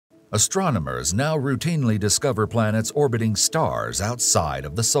Astronomers now routinely discover planets orbiting stars outside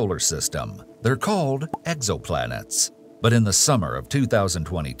of the solar system. They're called exoplanets. But in the summer of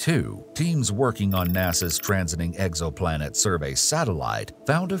 2022, teams working on NASA's Transiting Exoplanet Survey satellite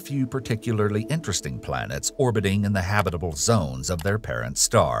found a few particularly interesting planets orbiting in the habitable zones of their parent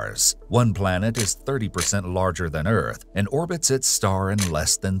stars. One planet is 30% larger than Earth and orbits its star in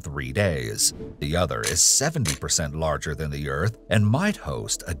less than 3 days. The other is 70% larger than the Earth and might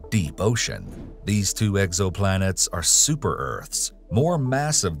host a deep ocean. These two exoplanets are super-Earths, more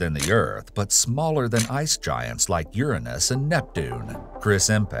massive than the Earth, but smaller than ice giants like Uranus and Neptune. Chris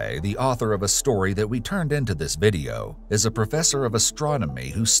Impey, the author of a story that we turned into this video, is a professor of astronomy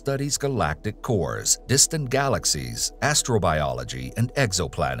who studies galactic cores, distant galaxies, astrobiology, and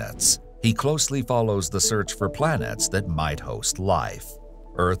exoplanets. He closely follows the search for planets that might host life.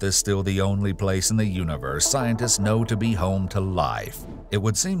 Earth is still the only place in the universe scientists know to be home to life. It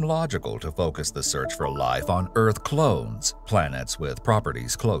would seem logical to focus the search for life on Earth clones, planets with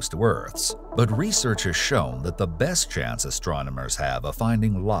properties close to Earth's. But research has shown that the best chance astronomers have of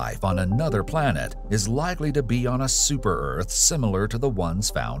finding life on another planet is likely to be on a super-Earth similar to the ones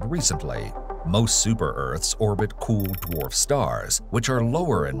found recently. Most super-Earths orbit cool dwarf stars, which are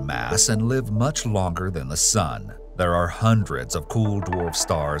lower in mass and live much longer than the Sun. There are hundreds of cool dwarf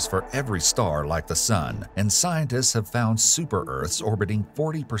stars for every star like the Sun, and scientists have found super-Earths orbiting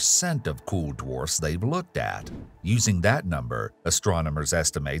 40% of cool dwarfs they've looked at. Using that number, astronomers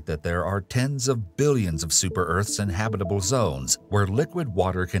estimate that there are tens of billions of super-Earths in habitable zones where liquid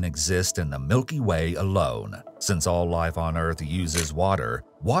water can exist in the Milky Way alone. Since all life on Earth uses water,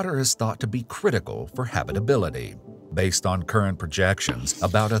 water is thought to be critical for habitability. Based on current projections,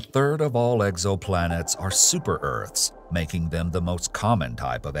 about a third of all exoplanets are super-Earths, making them the most common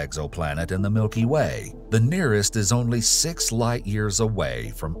type of exoplanet in the Milky Way. The nearest is only 6 light-years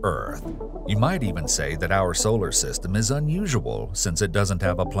away from Earth. You might even say that our solar system is unusual since it doesn't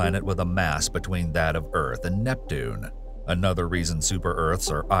have a planet with a mass between that of Earth and Neptune. Another reason super-Earths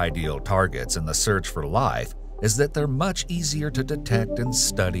are ideal targets in the search for life is that they're much easier to detect and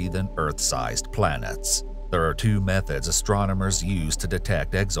study than Earth-sized planets. There are 2 methods astronomers use to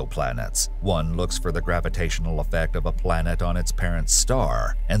detect exoplanets. One looks for the gravitational effect of a planet on its parent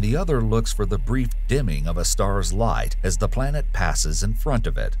star, and the other looks for the brief dimming of a star's light as the planet passes in front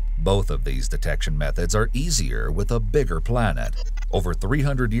of it. Both of these detection methods are easier with a bigger planet. Over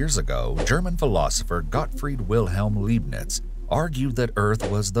 300 years ago, German philosopher Gottfried Wilhelm Leibniz argued that Earth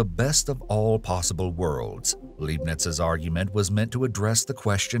was the best of all possible worlds. Leibniz's argument was meant to address the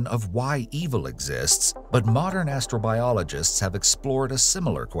question of why evil exists, but modern astrobiologists have explored a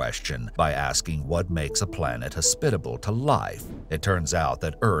similar question by asking what makes a planet hospitable to life. It turns out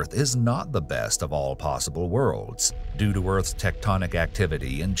that Earth is not the best of all possible worlds. Due to Earth's tectonic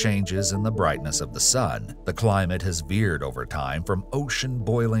activity and changes in the brightness of the Sun, the climate has veered over time from ocean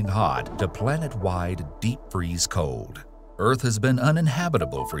boiling hot to planet-wide deep freeze cold. Earth has been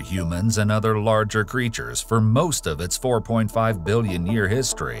uninhabitable for humans and other larger creatures for most of its 4.5 billion year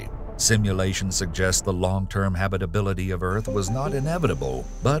history. Simulations suggest the long-term habitability of Earth was not inevitable,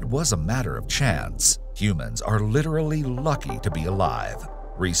 but was a matter of chance. Humans are literally lucky to be alive.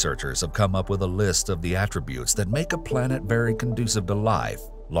 Researchers have come up with a list of the attributes that make a planet very conducive to life.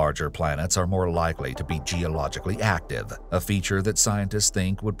 Larger planets are more likely to be geologically active, a feature that scientists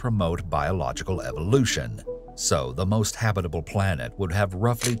think would promote biological evolution. So, the most habitable planet would have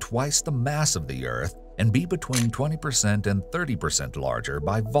roughly twice the mass of the Earth and be between 20% and 30% larger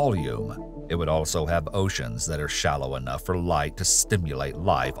by volume. It would also have oceans that are shallow enough for light to stimulate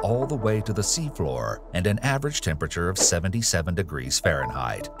life all the way to the seafloor, and an average temperature of 77 degrees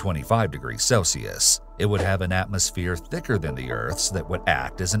Fahrenheit, 25 degrees Celsius. It would have an atmosphere thicker than the Earth's that would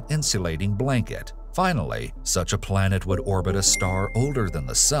act as an insulating blanket. Finally, such a planet would orbit a star older than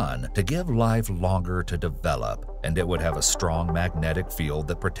the Sun to give life longer to develop, and it would have a strong magnetic field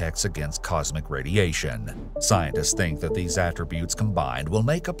that protects against cosmic radiation. Scientists think that these attributes combined will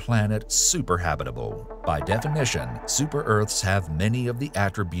make a planet super habitable. By definition, super-Earths have many of the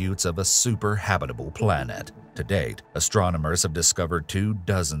attributes of a super habitable planet. To date, astronomers have discovered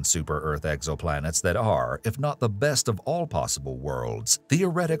 24 super-Earth exoplanets that are, if not the best of all possible worlds,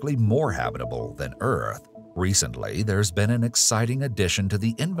 theoretically more habitable than Earth. Recently, there's been an exciting addition to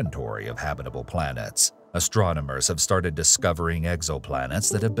the inventory of habitable planets. Astronomers have started discovering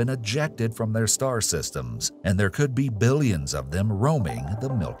exoplanets that have been ejected from their star systems, and there could be billions of them roaming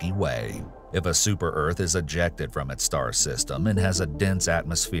the Milky Way. If a super-Earth is ejected from its star system and has a dense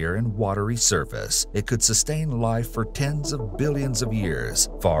atmosphere and watery surface, it could sustain life for tens of billions of years,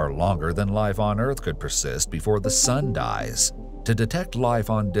 far longer than life on Earth could persist before the Sun dies. To detect life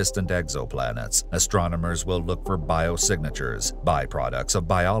on distant exoplanets, astronomers will look for biosignatures, byproducts of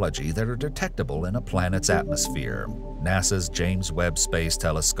biology that are detectable in a planet's atmosphere. NASA's James Webb Space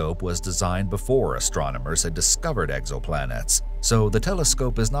Telescope was designed before astronomers had discovered exoplanets, so the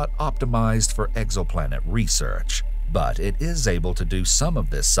telescope is not optimized for exoplanet research. But it is able to do some of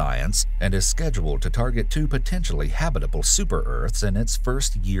this science and is scheduled to target 2 potentially habitable super-Earths in its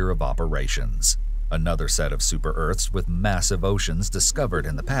first year of operations. Another set of super-Earths with massive oceans discovered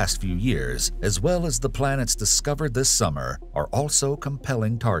in the past few years, as well as the planets discovered this summer, are also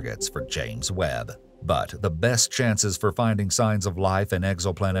compelling targets for James Webb. But the best chances for finding signs of life in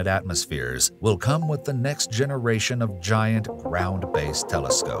exoplanet atmospheres will come with the next generation of giant ground-based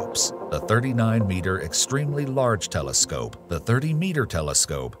telescopes: the 39-meter Extremely Large Telescope, the 30-meter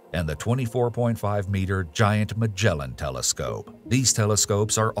Telescope, and the 24.5-meter Giant Magellan Telescope. These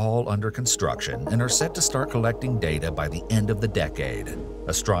telescopes are all under construction and are set to start collecting data by the end of the decade.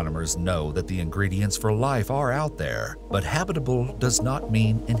 Astronomers know that the ingredients for life are out there, but habitable does not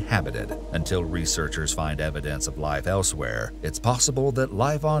mean inhabited. Until researchers find evidence of life elsewhere, it's possible that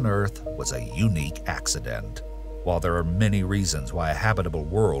life on Earth was a unique accident. While there are many reasons why a habitable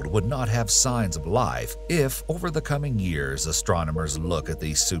world would not have signs of life, if, over the coming years, astronomers look at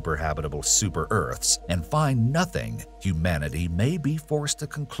these super-habitable super-Earths and find nothing, humanity may be forced to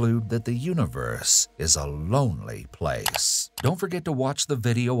conclude that the universe is a lonely place. Don't forget to watch the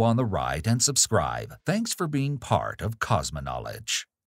video on the right and subscribe. Thanks for being part of Cosmoknowledge.